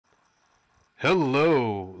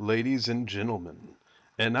Hello, ladies and gentlemen.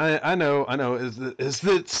 And I know. Does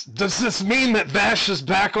this mean that Vash is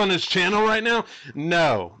back on his channel right now?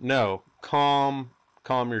 No. Calm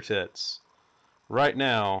your tits. Right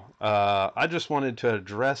now, I just wanted to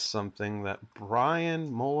address something that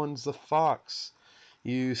Bryan Mullins the Fox.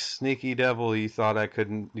 You sneaky devil! You thought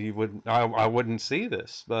I wouldn't see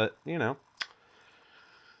this, but you know.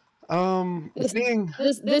 This Being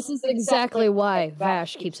this is exactly why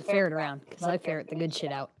Vash keeps a ferret around, because I ferret the good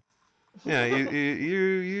shit out. Yeah,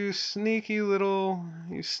 you sneaky little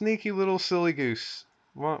silly goose.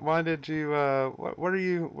 Why did you what are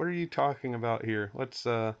you talking about here? Let's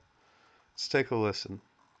take a listen.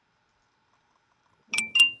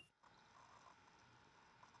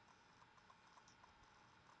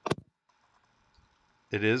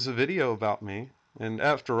 It is a video about me, and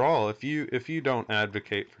after all, if you don't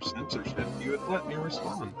advocate for censorship, you would let me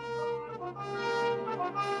respond.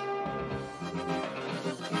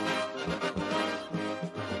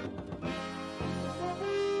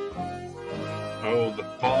 Oh, the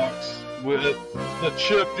fox with the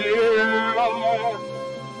chipped ear.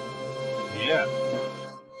 Yeah,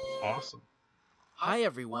 awesome. Hi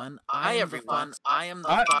everyone. I am the Hi,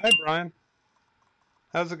 Bryan.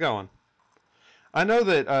 How's it going? I know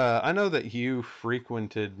that you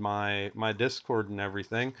frequented my Discord and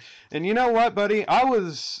everything, and you know what, buddy? I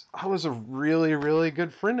was a really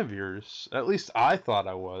good friend of yours. At least I thought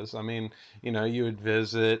I was. I mean, you know, you would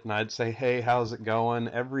visit, and I'd say, "Hey, how's it going?"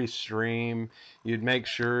 Every stream, you'd make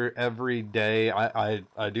sure every day. I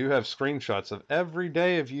do have screenshots of every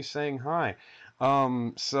day of you saying hi.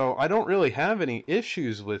 So I don't really have any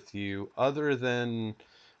issues with you other than,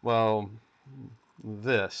 well,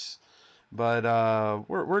 this. But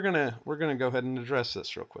we're gonna go ahead and address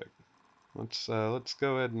this real quick. Let's go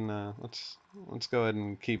ahead and let's go ahead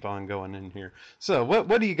and keep on going in here. So what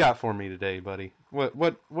do you got for me today, buddy?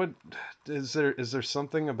 What is there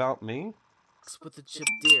something about me? with the chipped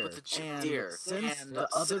deer. Since the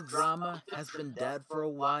other drama has been dead for a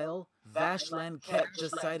while, Vash Lancette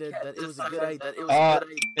decided that it was a good idea.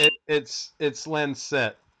 It's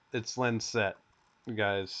Lancette. It's Lancette,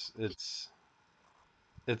 guys.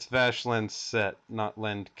 It's Vash Lancette, not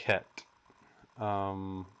Lancette.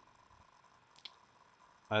 Um,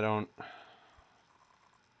 I don't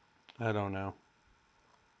I don't know.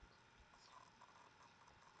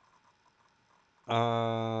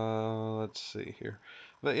 Let's see here.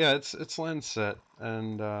 But yeah, it's Lancet,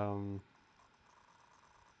 and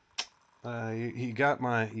you got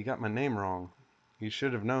my name wrong. You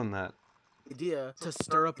should have known that. Idea to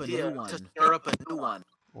stir up a new one.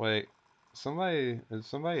 Wait, is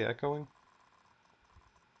somebody echoing?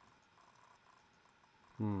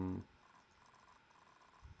 Hmm.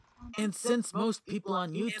 And since most people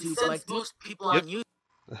on YouTube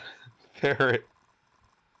Parrot,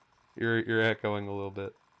 you're echoing a little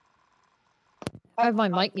bit. I have my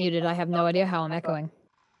mic muted. I have no idea how I'm echoing.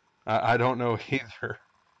 I don't know either.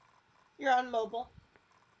 You're on mobile.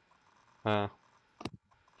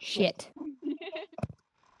 Shit.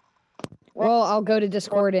 Well, I'll go to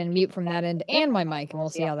Discord and mute from that end and my mic, and we'll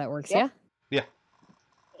see how that works, yeah? Yeah.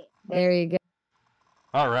 There you go.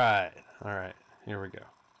 All right. Here we go.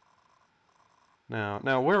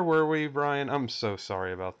 Now, where were we, Bryan? I'm so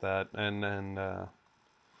sorry about that. And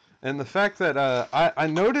the fact that I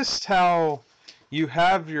noticed how you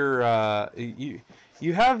have your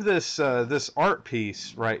you have this art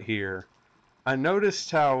piece right here. I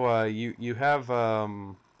noticed how you have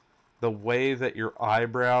the way that your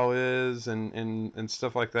eyebrow is and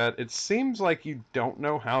stuff like that. It seems like you don't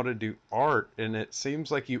know how to do art, and it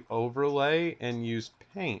seems like you overlay and use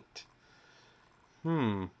paint.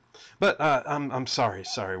 But I'm sorry.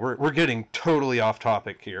 We're getting totally off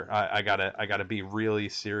topic here. I gotta be really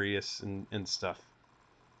serious and stuff.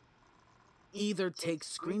 either take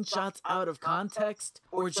screenshots out of context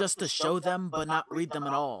or just to show them but not read them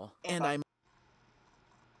at all. And I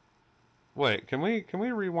Wait, can we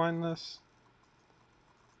rewind this?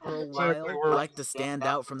 for a while like to stand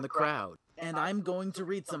out from the crowd. And I'm going to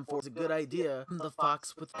read some for it's a good idea from the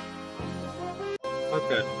fox with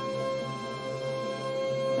Okay.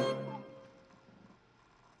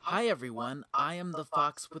 Hi everyone, I am the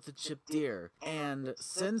fox with the chipped ear, and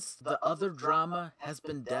since the other drama has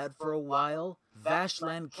been dead for a while, Vash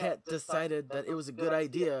Lancette decided that it was a good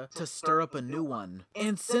idea to stir up a new one.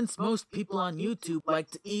 And since most people on YouTube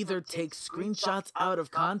like to either take screenshots out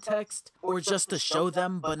of context or just to show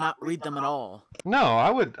them but not read them at all. No, I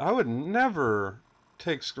would never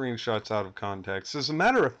take screenshots out of context. As a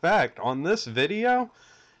matter of fact, on this video,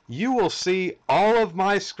 you will see all of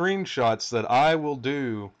my screenshots that I will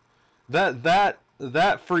do.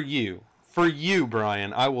 That for you, for you,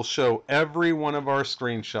 Brian, I will show every one of our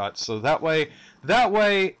screenshots, so that way,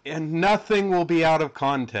 and nothing will be out of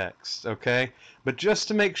context, okay? But just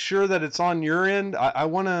to make sure that it's on your end, I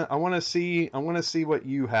wanna see what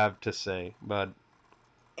you have to say, bud.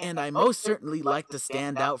 And I most certainly like to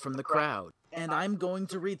stand out from the crowd. And I'm going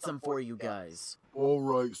to read some for you guys.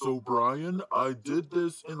 Alright, so Brian, I did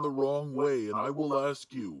this in the wrong way, and I will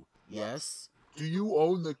ask you. Yes? Do you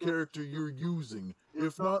own the character you're using?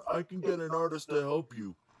 If not, I can get an artist to help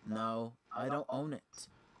you. No, I don't own it.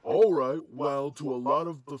 Alright, well, to a lot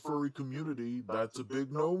of the furry community, that's a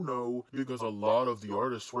big no-no, because a lot of the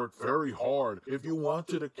artists work very hard. If you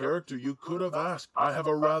wanted a character, you could have asked. I have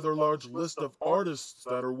a rather large list of artists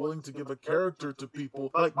that are willing to give a character to people.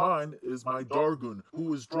 Like mine is my Dargun,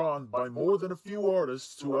 who is drawn by more than a few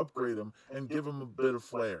artists to upgrade him and give him a bit of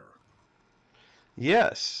flair.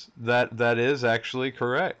 Yes, that is actually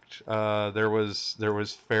correct. There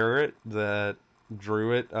was Ferret that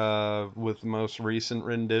drew it with the most recent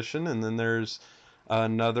rendition, and then there's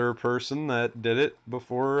another person that did it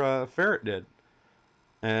before Ferret did,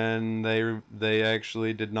 and they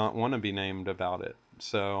actually did not want to be named about it.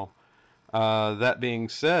 So that being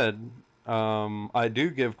said, I do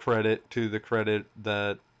give credit to the credit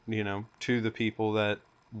that, you know, to the people that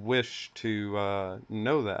wish to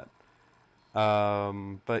know that.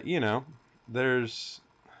 But you know,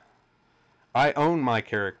 I own my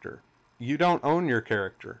character. You don't own your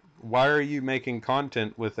character. Why are you making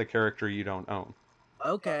content with a character you don't own?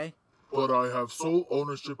 Okay, But I have sole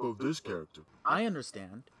ownership of this character. I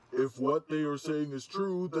understand. If what they are saying is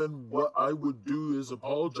true, then what I would do is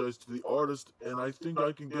apologize to the artist, and I think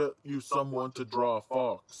I can get you someone to draw a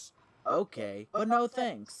fox. Okay, but no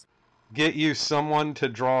thanks. Get you someone to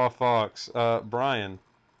draw a fox. Brian.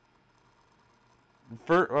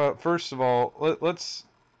 First of all, let's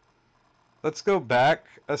go back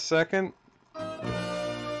a second.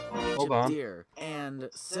 Hold on. Dear. And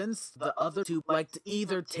since the other two like to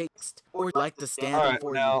either text or like to stand All right,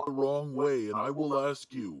 before now- The wrong way, and I will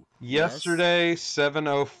ask you. Yesterday,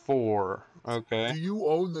 7:04. Okay. Do you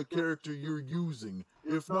own the character you're using?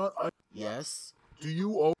 If not, you. Yes? do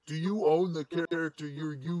you own the character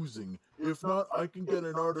you're using? If not, I can get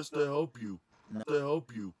an artist to help you.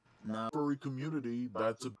 No. Furry community,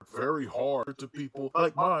 that's very hard to people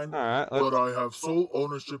like mine. All right. But I have sole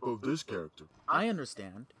ownership of this character. I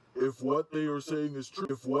understand. If what they are saying is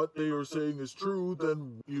true,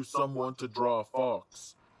 then you someone to draw a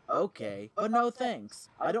fox. Okay, but no thanks.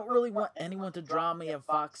 I don't really want anyone to draw me a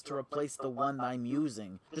fox to replace the one I'm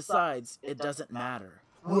using. Besides, it doesn't matter.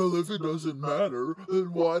 Well, if it doesn't matter,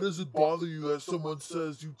 then why does it bother you that someone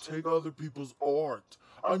says you take other people's art?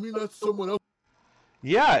 I mean, that's someone else.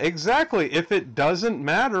 Yeah, exactly. If it doesn't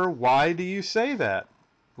matter, why do you say that?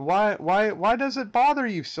 Why does it bother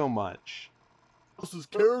you so much? Else's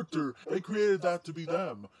character. They created that to be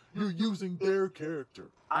them. You're using their character.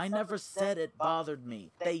 I never said it bothered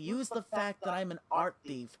me. They use the fact that I'm an art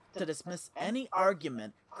thief to dismiss any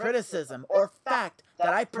argument, criticism, or fact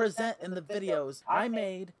that I present in the videos I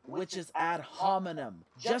made, which is ad hominem.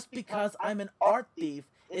 Just because I'm an art thief,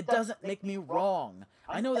 it doesn't make me wrong.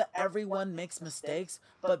 I know that everyone makes mistakes,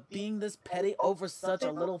 but being this petty over such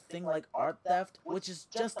a little thing like art theft, which is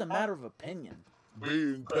just a matter of opinion.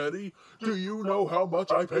 Being petty? Do you know how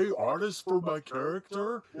much I pay artists for my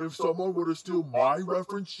character? If someone were to steal my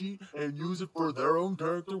reference sheet and use it for their own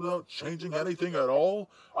character without changing anything at all,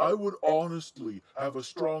 I would honestly have a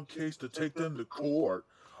strong case to take them to court.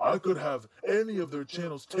 I could have any of their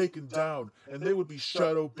channels taken down, and they would be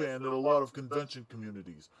shadow banned in a lot of convention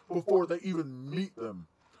communities before they even meet them.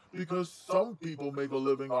 Because some people make a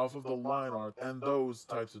living off of the line art and those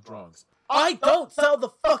types of drawings. I don't sell the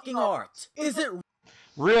fucking art! Is it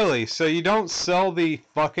Really? So you don't sell the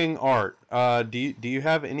fucking art? Do you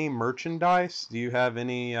have any merchandise? Do you have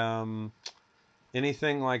any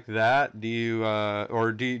anything like that? Do you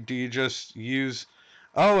or do you just use?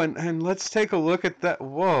 Oh, and let's take a look at that.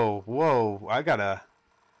 Whoa! I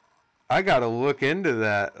gotta look into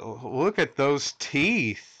that. Look at those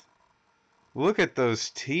teeth. Look at those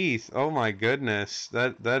teeth. Oh my goodness.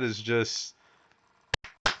 That is just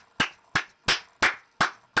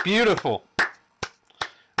beautiful.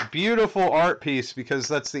 Beautiful art piece, because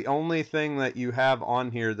that's the only thing that you have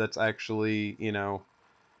on here that's actually, you know,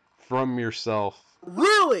 from yourself.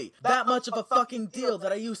 really that much of a fucking deal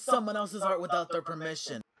that I use someone else's art without their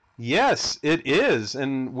permission? Yes, it is,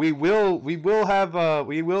 and we will have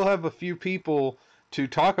a few people to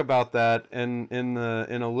talk about that in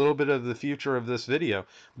a little bit of the future of this video.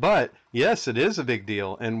 But yes, it is a big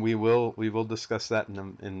deal, and we will discuss that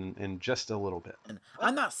in just a little bit.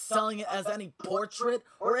 I'm not selling it as any portrait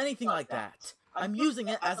or anything like that. I'm using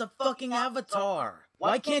it as a fucking avatar.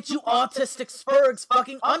 Why can't you autistic spurgs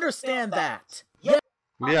fucking understand that?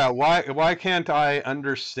 Yeah, why can't I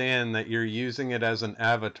understand that you're using it as an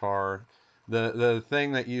avatar? The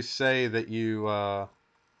thing that you say that you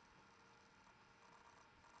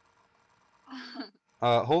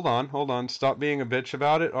hold on, stop being a bitch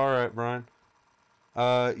about it. All right, Brian.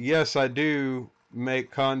 Yes, I do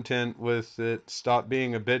make content with it. Stop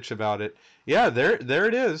being a bitch about it. Yeah, there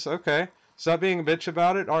it is. Okay. Stop being a bitch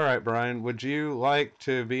about it. All right, Brian. Would you like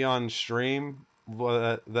to be on stream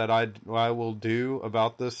that I will do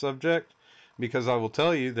about this subject? Because I will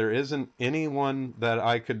tell you, there isn't anyone that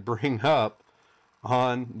I could bring up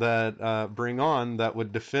bring on that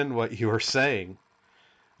would defend what you are saying.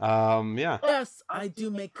 Yeah. Yes, I do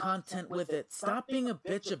make content with it. Stop being a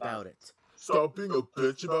bitch about it. Stop being a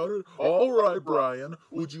bitch about it? Alright, Brian,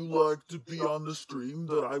 would you like to be on the stream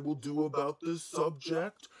that I will do about this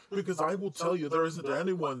subject? Because I will tell you, there isn't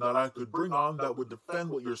anyone that I could bring on that would defend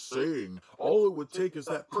what you're saying. All it would take is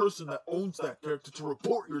that person that owns that character to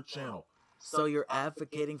report your channel. So you're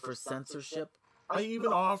advocating for censorship? I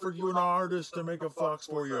even offered you an artist to make a fox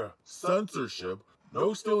for you. Censorship?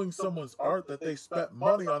 No stealing someone's art that they spent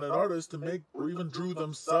money on an artist to make or even drew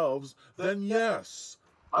themselves, then yes.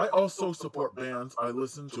 I also support bands I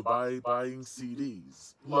listen to by buying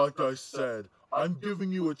CDs. Like I said, I'm giving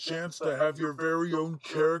you a chance to have your very own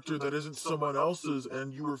character that isn't someone else's,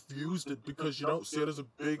 and you refused it because you don't see it as a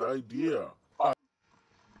big idea.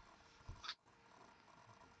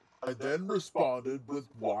 I then responded with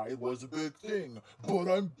why it was a big thing, but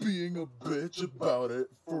I'm being a bitch about it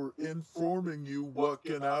for informing you what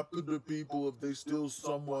can happen to people if they steal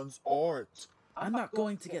someone's art. I'm not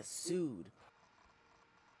going to get sued.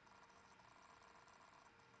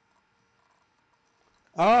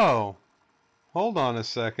 Oh, hold on a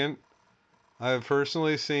second. I have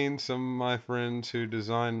personally seen some of my friends who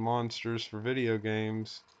design monsters for video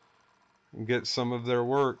games get some of their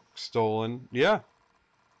work stolen. Yeah.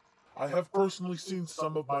 I have personally seen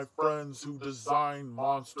some of my friends who design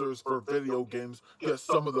monsters for video games get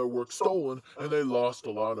some of their work stolen, and they lost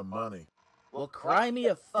a lot of money. Well, cry me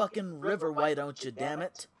a fucking river, why don't you, damn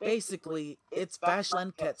it? Basically, it's Vash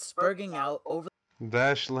Lancette spurging out over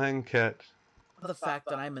Vash Lancette. the fact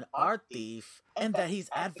that I'm an art thief and that he's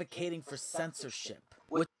advocating for censorship.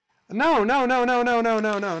 Which No.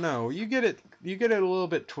 You get it a little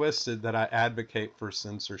bit twisted that I advocate for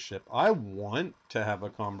censorship. I want to have a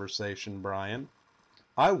conversation, Brian.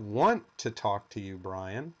 I want to talk to you,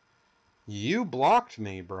 Brian. You blocked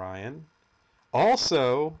me, Brian.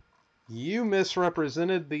 Also, you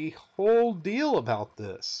misrepresented the whole deal about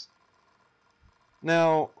this.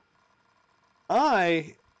 Now,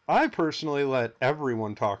 I personally let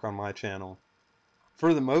everyone talk on my channel.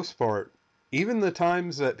 For the most part. Even the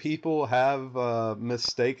times that people have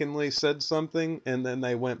mistakenly said something and then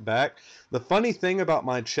they went back. The funny thing about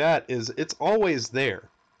my chat is it's always there.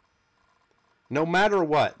 No matter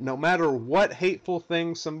what hateful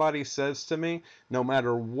thing somebody says to me, no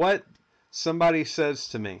matter what somebody says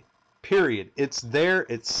to me, period. It's there,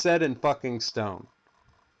 it's set in fucking stone.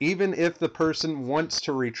 Even if the person wants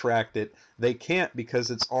to retract it, they can't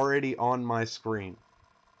because it's already on my screen.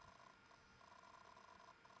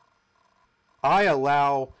 I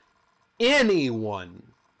allow anyone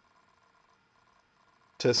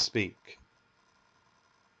to speak.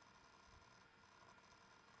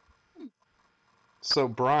 So,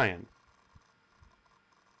 Brian,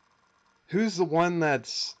 who's the one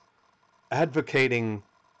that's advocating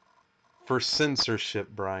for censorship,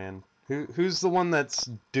 Brian? Who's the one that's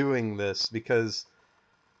doing this? Because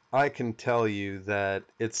I can tell you that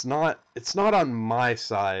it's not on my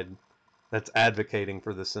side that's advocating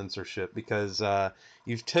for the censorship, because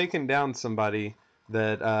you've taken down somebody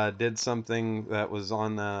that did something that was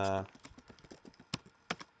on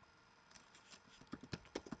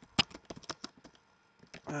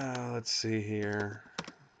let's see here.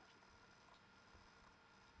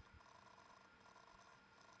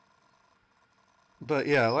 But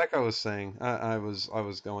yeah, like I was saying, I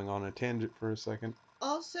was going on a tangent for a second.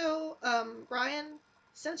 Also, Brian,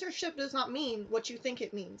 censorship does not mean what you think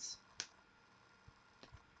it means.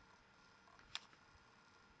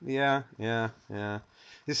 Yeah.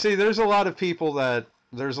 You see, there's a lot of people that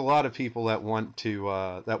want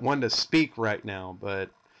to speak right now, but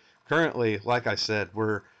currently, like I said,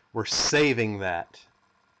 we're saving that.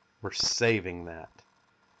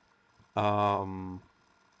 But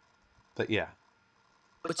yeah.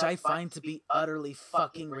 which I find to be utterly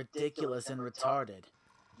fucking ridiculous and retarded.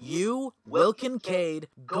 You, Will Kincaid,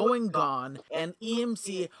 Going Gone, and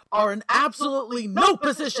EMC are in absolutely no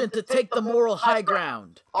position to take the moral high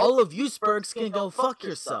ground. All of you Spurgs can go fuck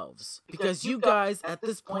yourselves, because you guys at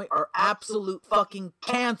this point are absolute fucking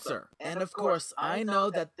cancer. And of course, I know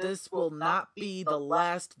that this will not be the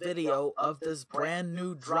last video of this brand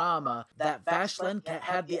new drama that Vash Lancette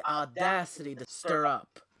had the audacity to stir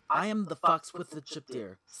up. I am the Fox with the Chip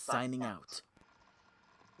Deer, signing out.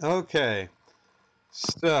 Okay.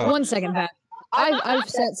 So 1 second, Vash. I've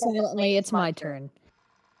sat silently. It's my turn.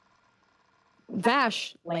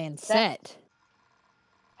 Vash Lancette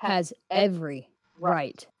has every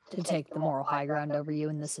right to take the moral high ground over you,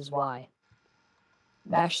 and this is why.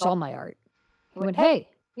 Vash saw my art. He went, "Hey,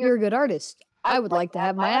 you're a good artist. I would like to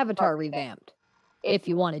have my avatar revamped. If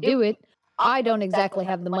you want to do it, I don't exactly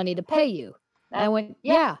have the money to pay you." And I went,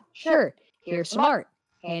 "Yeah, sure. Here's some art."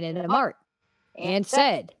 Handed him art. And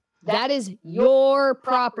said, "That is your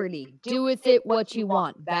property. Do with it what you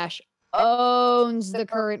want." Vash owns the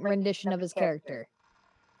current rendition of his character.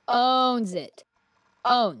 Owns it.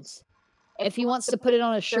 Owns. If he wants to put it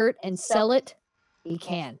on a shirt and sell it, he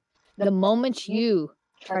can. The moment you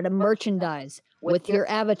try to merchandise with your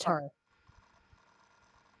avatar,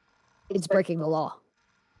 it's breaking the law.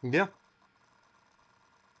 yeah,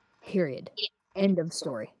 Period. End of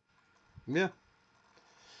story. yeah.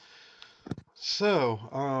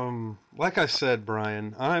 So, like I said,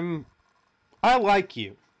 Brian, I like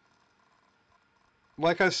you.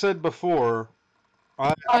 Like I said before,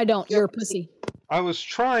 I don't. You're a pussy. I was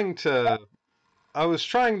trying to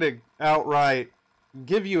outright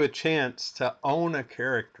give you a chance to own a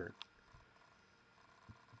character.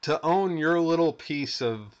 To own your little piece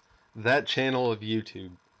of that channel of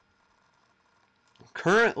YouTube.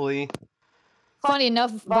 Currently, Funny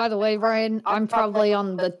enough, by the way, Brian, I'm probably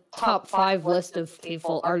on the top 5 list of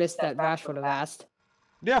people, artists that Vash would have asked.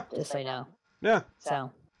 yeah, Just so you know. yeah.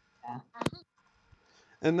 So,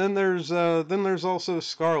 And then there's also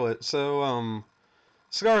Scarlett. So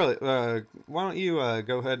Scarlett, why don't you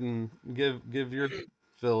go ahead and give your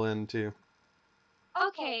fill in too?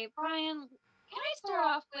 Okay, Brian, can I start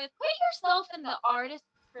off with put yourself in the artist's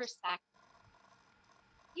perspective?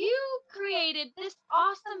 You created this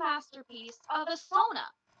awesome masterpiece of a sauna.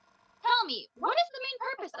 Tell me, what is the main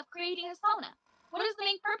purpose of creating a sauna? What is the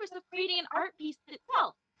main purpose of creating an art piece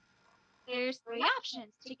itself? There's 3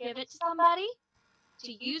 options: to give it to somebody,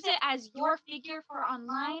 to use it as your figure for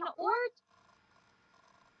online, or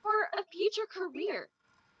for a future career.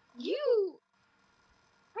 You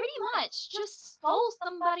pretty much just stole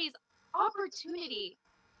somebody's opportunity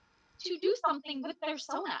to do something with their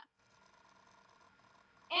sauna.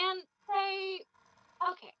 And say,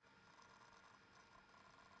 okay,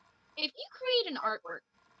 if you create an artwork,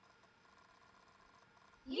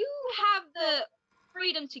 you have the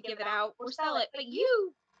freedom to give it out or sell it, but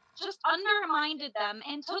you just undermined them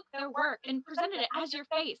and took their work and presented it as your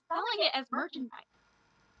face, selling it as merchandise,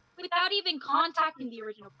 without even contacting the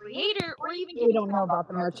original creator or even we don't know about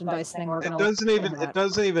the merchandise thing. We're It gonna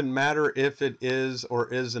doesn't even matter if it is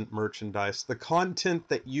or isn't merchandise. The content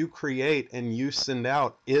that you create and you send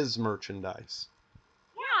out is merchandise.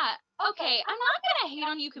 Yeah, okay, I'm not gonna hate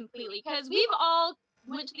on you completely, because we've all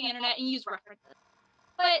went to the internet and used references.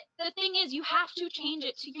 But the thing is, you have to change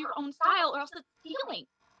it to your own style, or else it's stealing.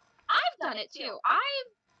 I've done it too. I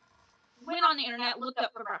went on the internet, looked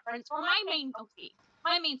up a reference for my main OC,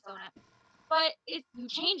 my main Sona. But if you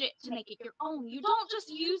change it to make it your own, you don't just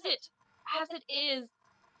use it as it is.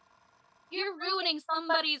 You're ruining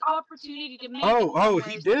somebody's opportunity to make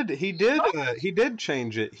it. He did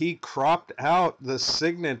change it. He cropped out the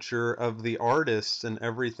signature of the artist and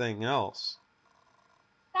everything else.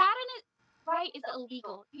 That in its right is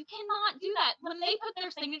illegal. You cannot do that. When they put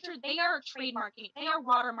their signature, they are trademarking it. They are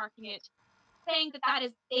watermarking it, saying that that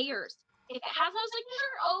is theirs. If it has no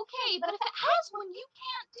signature, okay. But if it has one, you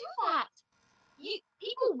can't do that.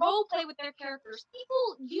 People role play with their characters.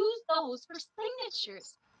 People use those for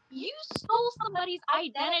signatures. You stole somebody's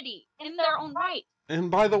identity in their own right. And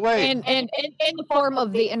by the way, and in the form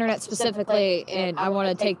of the internet specifically, and I want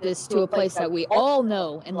to take this to a place that we all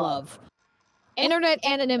know and love: internet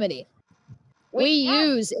anonymity. We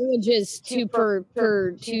use images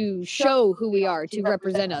to show who we are, to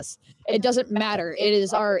represent us. It doesn't matter. It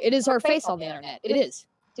is our face on the internet. It is,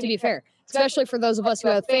 to be fair. Especially for those of us who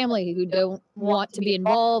have family who don't want to be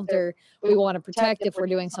involved, or we want to protect if we're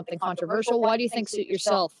doing something controversial. Why do you think Suit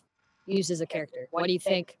Yourself uses a character? Why do you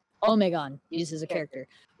think Omegon uses a character?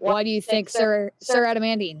 Why do you think Sir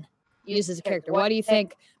Adamandine uses a character? Why do you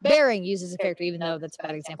think Bering uses a character, even though that's a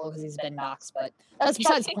bad example because he's been doxxed, but that's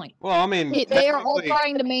besides the point. Well, I mean, They are all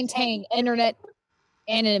trying to maintain internet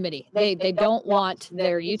anonymity. They don't want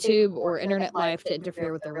their YouTube or internet life to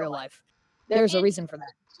interfere with their real life. There's a reason for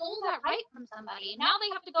that. Stole that right from somebody. Now they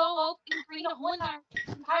have to go and create a whole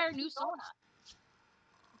entire new Sona.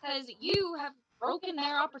 Because you have broken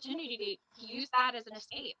their opportunity to use that as an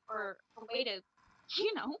escape or a way to,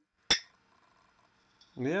 you know.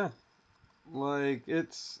 Yeah. Like,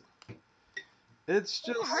 it's just...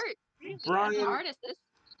 It hurt. Bryan, as an artist, this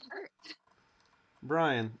hurt.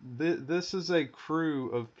 Bryan, this is a crew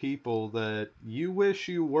of people that you wish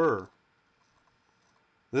you were.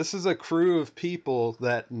 This is a crew of people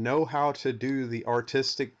that know how to do the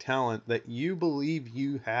artistic talent that you believe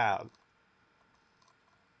you have.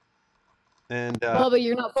 And well, but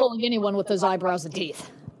you're not fooling anyone with those eyebrows and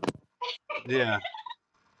teeth. Yeah.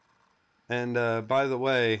 And by the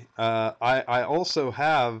way, I also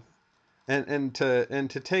have, and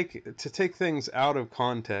to take things out of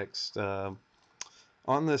context,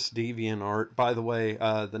 on this DeviantArt, by the way,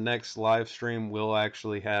 the next live stream will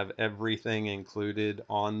actually have everything included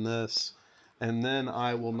on this. And then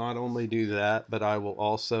I will not only do that, but I will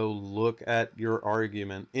also look at your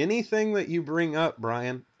argument. Anything that you bring up,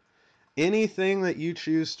 Bryan, anything that you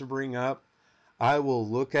choose to bring up, I will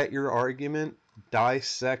look at your argument,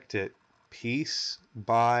 dissect it, piece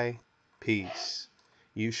by piece.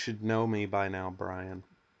 You should know me by now, Bryan.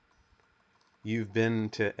 You've been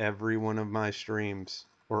to every one of my streams,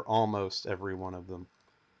 or almost every one of them.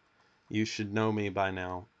 You should know me by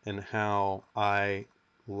now and how I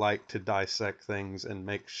like to dissect things and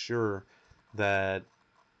make sure that,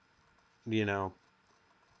 you know,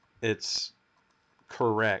 it's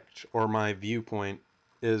correct or my viewpoint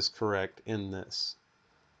is correct in this.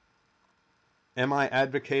 Am I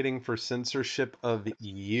advocating for censorship of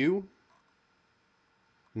you?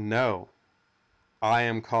 No. I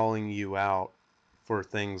am calling you out for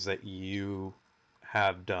things that you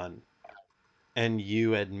have done and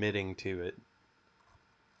you admitting to it.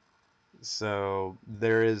 So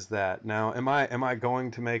there is that. Now, am I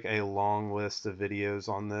going to make a long list of videos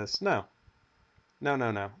on this? No.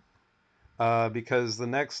 No. Because the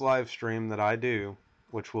next live stream that I do,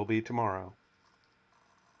 which will be tomorrow,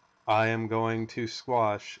 I am going to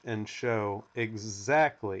squash and show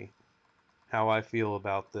exactly how I feel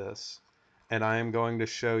about this. And I am going to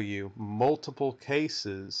show you multiple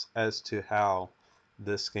cases as to how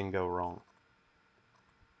this can go wrong.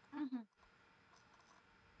 Mm-hmm.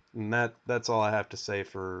 And that's all I have to say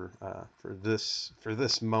for this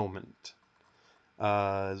moment.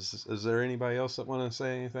 Is there anybody else that want to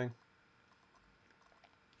say anything?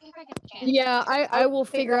 If I get the chance. Yeah, I will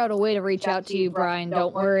figure out a way to reach out to you, Bryan.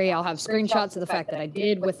 Don't worry. I'll have screenshots of the fact that I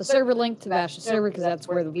did with the server link to Vash's server, because that's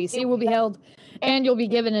where the VC will be held. And you'll be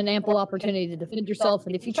given an ample opportunity to defend yourself.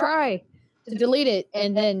 And if you try to delete it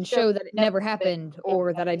and then show that it never happened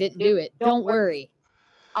or that I didn't do it, don't worry.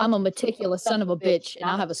 I'm a meticulous son of a bitch, and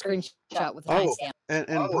I'll have a screenshot with a timestamp.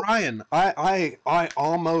 And Bryan, I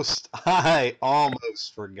almost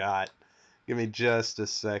forgot. Give me just a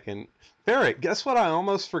second. Barrett, guess what I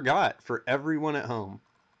almost forgot for everyone at home?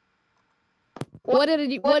 What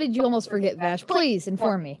did you almost forget, Vash? Please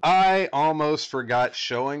inform me. I almost forgot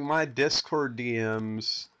showing my Discord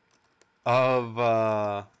DMs of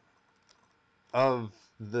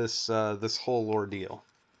this whole ordeal.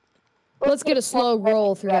 Let's get a slow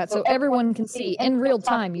roll through that so everyone can see in real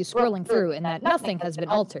time you scrolling through and that nothing has been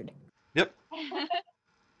altered. Yep.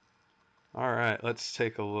 All right, let's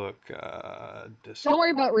take a look. Don't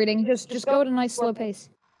worry about reading. Just go at a nice slow pace.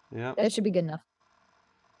 Yep. That should be good enough.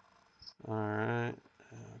 All right.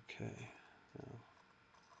 Okay.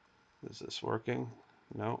 Is this working?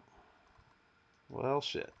 No. Well,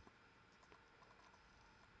 shit.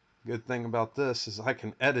 Good thing about this is I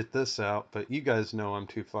can edit this out, but you guys know I'm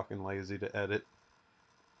too fucking lazy to edit.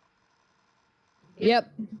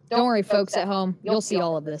 Yep. Don't worry, folks at home. You'll see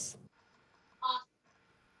all of this.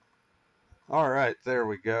 All right, there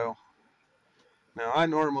we go. Now, I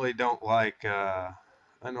normally don't like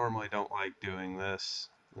doing this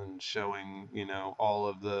and showing, you know, all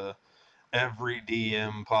of the every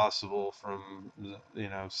DM possible from, you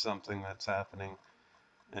know, something that's happening.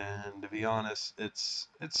 And to be honest, it's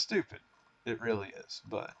stupid. It really is.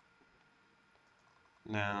 But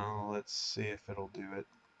now let's see if it'll do it.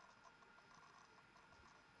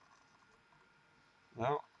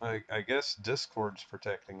 Well, I guess Discord's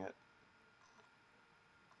protecting it.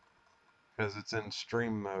 Because it's in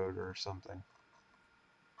stream mode or something.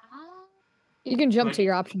 You can jump to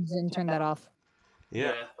your options and turn that off.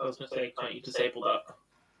 Yeah, I was going to say, can't you disable that?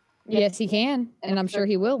 Yes, he can, and I'm sure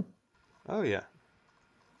he will. Oh yeah.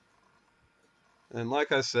 And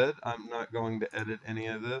like I said, I'm not going to edit any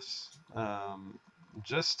of this.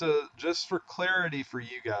 Just for clarity for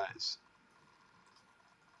you guys.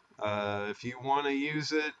 If you want to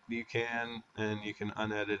use it, you can, and you can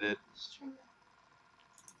unedit it.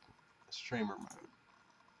 Streamer mode.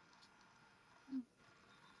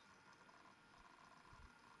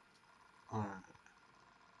 Alright.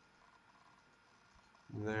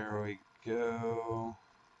 There we go.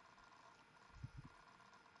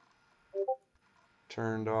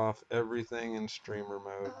 Turned off everything in streamer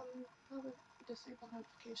mode. Probably disable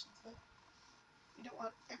notifications though. You don't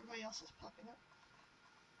want everybody else's popping up.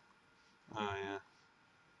 Oh yeah.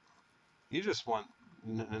 You just want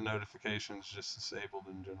notifications just disabled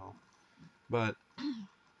in general. But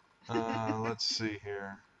let's see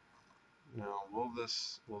here. Now, will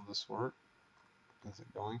this work? Is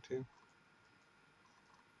it going to?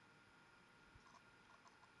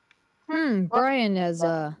 Bryan does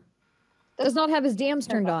not have his DMs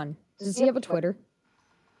turned on. Does he have a Twitter?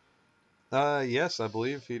 Yes, I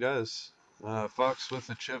believe he does. Fox with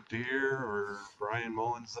the chipped ear, or Bryan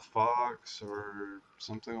Mullins the Fox, or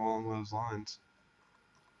something along those lines.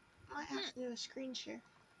 Might have to do a screen share.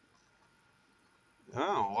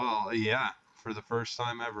 Oh, well, yeah. For the first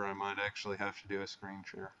time ever, I might actually have to do a screen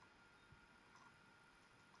share.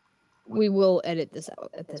 We will edit this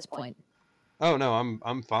out at this point. Oh no,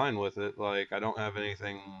 I'm fine with it. Like, I don't have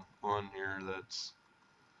anything on here that's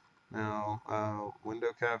now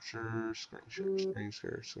window capture, screen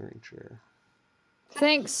share.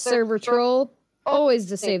 Thanks, server troll. Always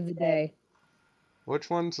to save the day.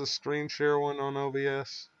 Which one's the screen share one on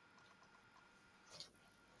OBS?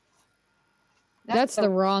 That's the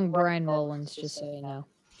wrong Bryan Mullins, just so you know.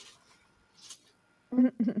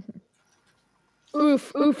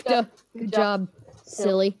 Oofta. Good job,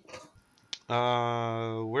 silly.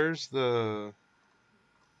 Where's the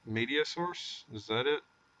media source? Is that it?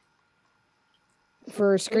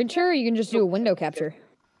 For screen share, you can just do a window capture.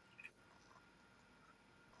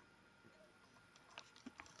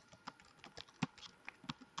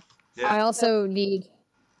 Yeah. I also need...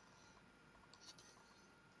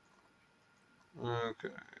 Okay,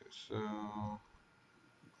 so...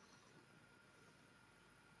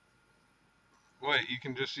 Wait, you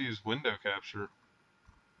can just use window capture.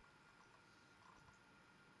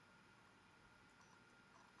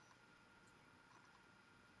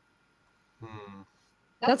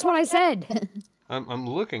 That's what I said. I'm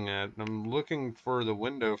looking for the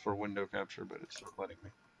window for window capture, but it's not letting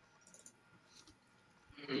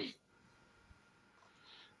me.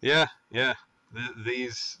 Yeah.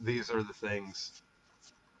 These are the things.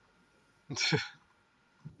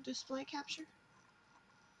 Display capture?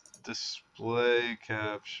 Display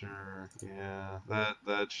capture. Yeah,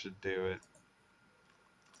 that should do it.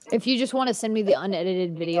 If you just want to send me the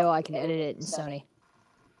unedited video, I can edit it in Sony.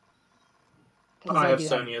 I have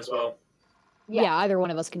Sony as well. Yeah, either one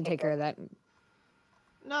of us can take care of that.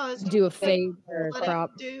 No, it's do a fade or a let crop.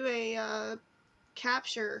 him do a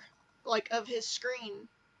capture, like, of his screen.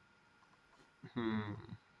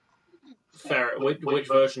 Fair. Which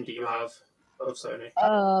version do you have of Sony?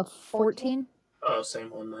 14. Oh, same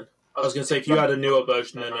one then. I was going to say, if you had a newer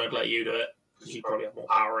version, then I'd let you do it, because you probably have more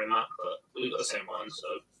power in that, but we got the same one, so...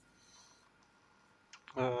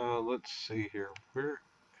 Let's see here. Where...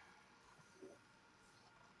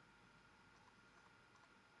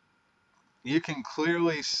 You can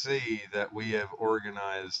clearly see that we have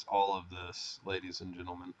organized all of this, ladies and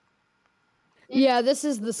gentlemen. Yeah, this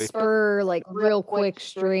is the spur, like, real quick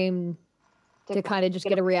stream to kind of just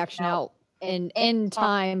get a reaction out in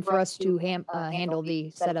time for us to handle the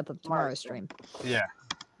setup of tomorrow's stream. Yeah.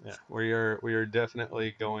 We are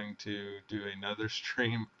definitely going to do another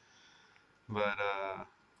stream, but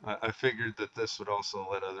I figured that this would also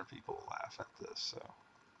let other people laugh at this, so.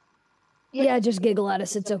 Yeah, just giggle at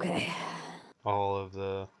us. It's okay. All of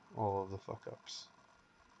the fuck ups.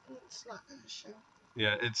 It's not going to show.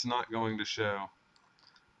 Yeah, it's not going to show.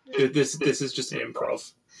 This is just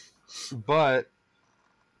improv. But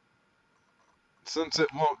since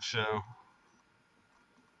it won't show,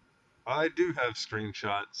 I do have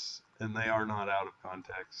screenshots, and they are not out of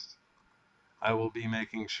context. I will be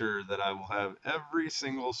making sure that I will have every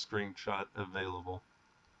single screenshot available.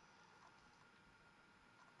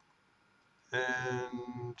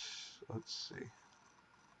 And let's see.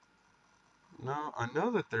 No, I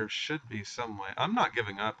know that there should be some way. I'm not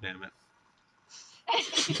giving up, damn it.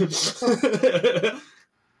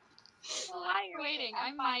 Well, while you're waiting,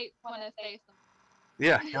 I might want to say something.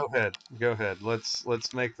 Yeah, go ahead.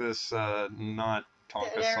 Let's make this not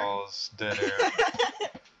Tonka Saw's dead air.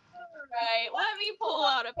 Alright, let me pull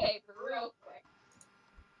out a paper real quick.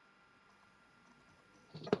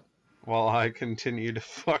 While I continue to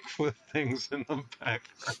fuck with things in the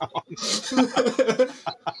background.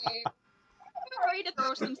 Okay. I'm ready to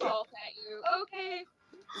throw some salt at you, okay?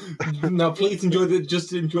 Now, please enjoy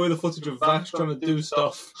the footage of Vash trying to do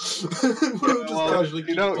stuff. We'll just Well, casually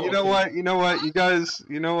keep talking. you know what, you guys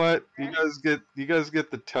get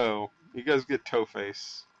the toe. You guys get toe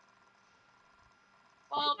face.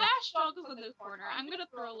 While Vash struggles in this corner, I'm gonna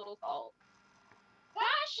throw a little salt.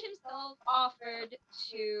 Vash himself offered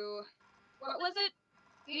to, what was it?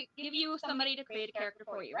 Give you somebody to create a character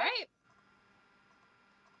for you, right?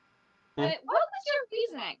 But what was your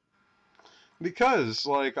reasoning? Because,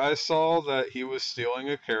 like, I saw that he was stealing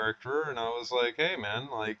a character, and I was like, hey, man,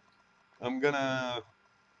 like, I'm gonna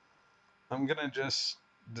just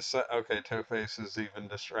decide. Okay, Toe-Face is even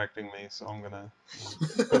distracting me, so I'm gonna.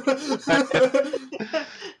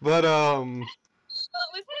 But What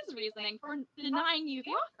was his reasoning for denying you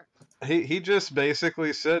the offer? he just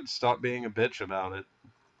basically said stop being a bitch about it.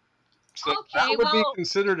 So Okay, that would be well,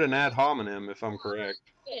 considered an ad hominem, if I'm correct.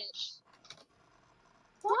 bitch.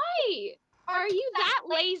 Why are you that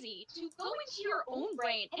lazy to go into your own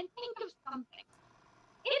brain and think of something?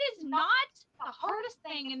 It is not the hardest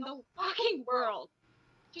thing in the fucking world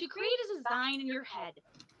to create a design in your head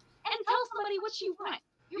and tell somebody what you want.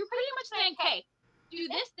 You're pretty much saying, hey, do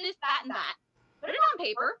this, this, that, and that. Put it on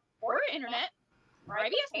paper, or internet, or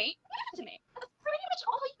IBS Paint, give it to me. That's pretty much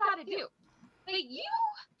all you gotta do. But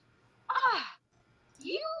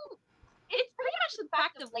it's pretty much the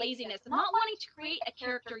fact of laziness and not wanting to create a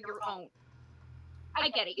character your own. I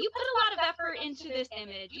get it. You put a lot of effort into this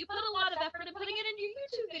image. You put a lot of effort in putting it into your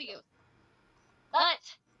YouTube videos. But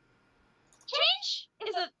change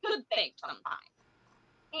is a good thing sometimes.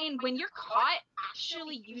 And when you're caught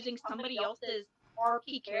actually using somebody else's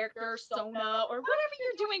RP character, Sona, or whatever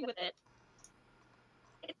you're doing with it,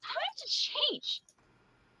 it's time to change.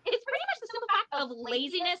 It's pretty much the simple fact of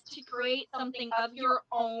laziness to create something of your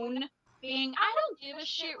own, being, I don't give a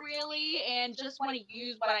shit really, and just want to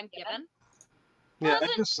use what I'm given. Yeah,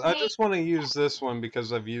 I just want to use this one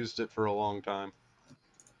because I've used it for a long time.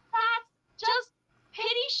 That's just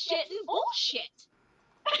pity shit and bullshit.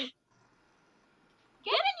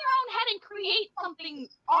 Get in your own head and create something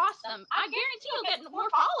awesome. I guarantee you'll get more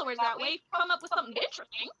followers that way if you come up with something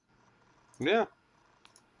interesting. Yeah.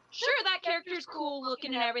 Sure, that character's cool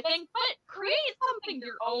looking and everything, but create something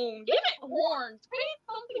your own. Give it horns. Create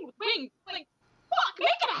something with wings. Like, fuck, make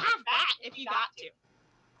it a half-bat if you got to.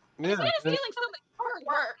 Yeah. Instead of stealing something hard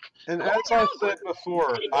work. And as I said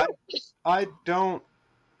before, I don't.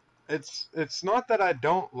 It's not that I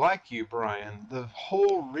don't like you, Bryan. The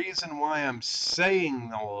whole reason why I'm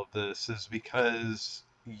saying all of this is because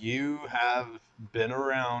you have been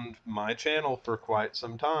around my channel for quite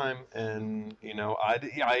some time, and you know, I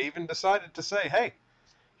even decided to say, hey,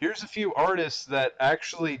 here's a few artists that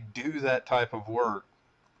actually do that type of work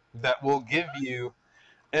that will give you.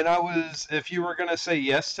 And if you were going to say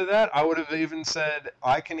yes to that, I would have even said,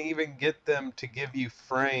 I can even get them to give you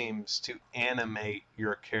frames to animate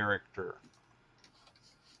your character.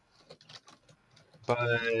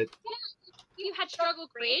 But You had struggle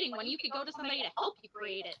creating one. You could go to somebody to help you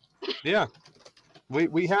create it. yeah,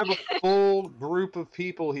 we have a full group of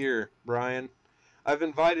people here, Bryan. I've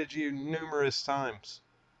invited you numerous times.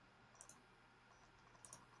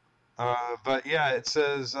 But yeah, it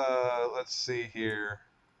says, let's see here.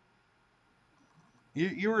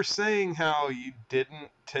 You were saying how you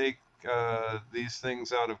didn't take these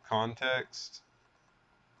things out of context.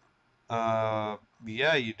 Yeah,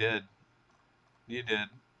 you did. You did.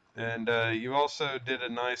 And you also did a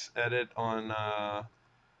nice edit on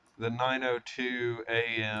the 9:02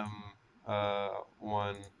 a.m.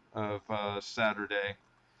 One of Saturday.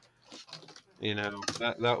 You know,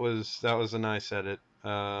 that was a nice edit.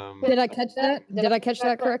 Did I catch that? Did I catch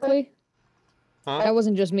that correctly? Huh? That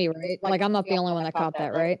wasn't just me, right? Like, I'm not the only one that caught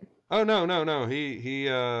that, right? Oh no. He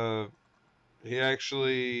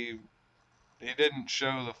actually he didn't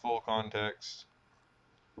show the full context.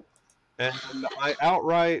 And I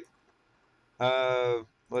outright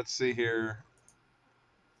let's see here.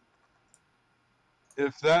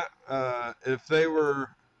 If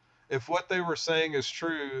what they were saying is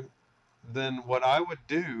true, then what I would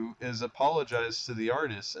do is apologize to the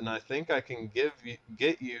artist, and I think I can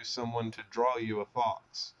get you someone to draw you a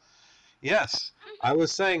fox. Yes, I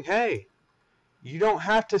was saying, hey, you don't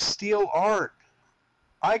have to steal art.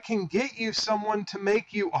 I can get you someone to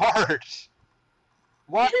make you art.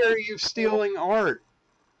 Why are you stealing art?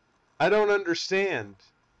 I don't understand.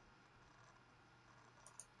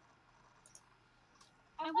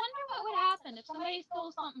 I wonder what would happen if somebody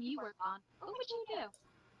stole something you worked on. What would you do?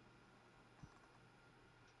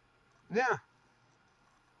 Yeah.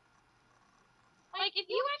 Like, if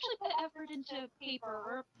you actually put effort into paper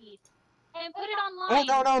or a piece and put it Oh,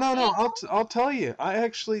 online, no. people... I'll tell you. I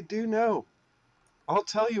actually do know. I'll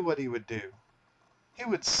tell you what he would do. He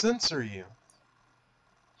would censor you.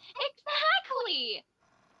 Exactly!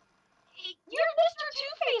 You're Mr.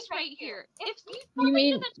 Two-Face right here. If You somebody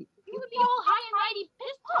mean did that, you would be all high and mighty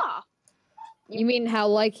pissed off. you mean how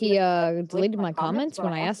like he deleted my comments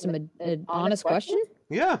when I asked him an honest question?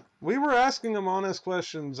 Yeah, we were asking him honest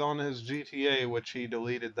questions on his GTA, which he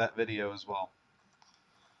deleted that video as well.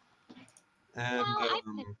 And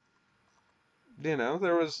Well, you know,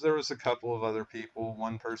 there was a couple of other people.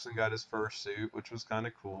 One person got his fursuit, which was kind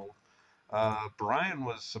of cool. Bryan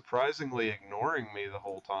was surprisingly ignoring me the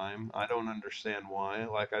whole time. I don't understand why.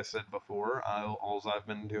 Like I said before, all I've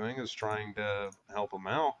been doing is trying to help him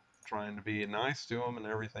out, trying to be nice to him and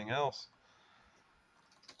everything else.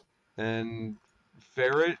 And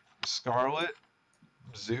Ferret, Scarlet,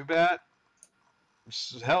 Zubat,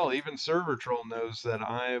 hell, even Server Troll knows that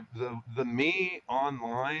the me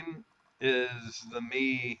online is the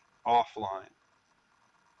me offline.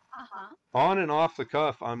 uh-huh. On and off the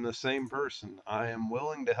cuff, I'm the same person. I am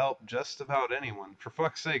willing to help just about anyone. For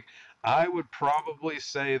fuck's sake, I would probably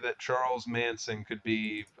say that Charles Manson could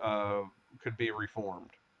be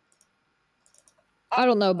reformed. I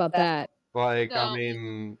don't know about that. Like, I No.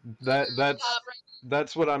 mean,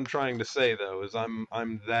 that's what I'm trying to say though, is I'm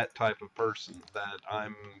that type of person, that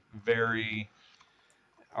I'm very,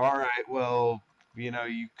 all right, well, you know,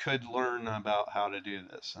 you could learn about how to do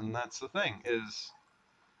this. And that's the thing is,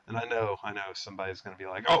 and I know somebody's going to be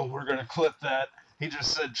like, oh, we're going to clip that. He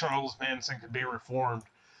just said Charles Manson could be reformed.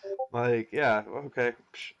 Like, yeah, okay,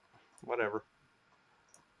 whatever.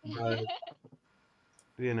 But,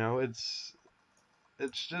 you know, it's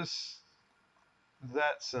just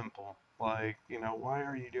that simple. Like, you know, why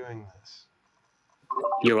are you doing this?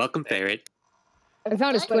 You're welcome, Ferret. I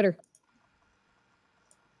found his Twitter.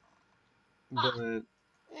 But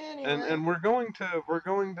Anyway. and we're going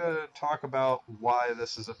to talk about why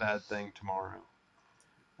this is a bad thing tomorrow.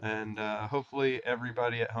 And hopefully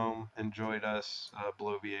everybody at home enjoyed us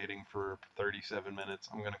bloviating for 37 minutes.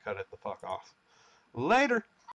 I'm going to cut it the fuck off. Later!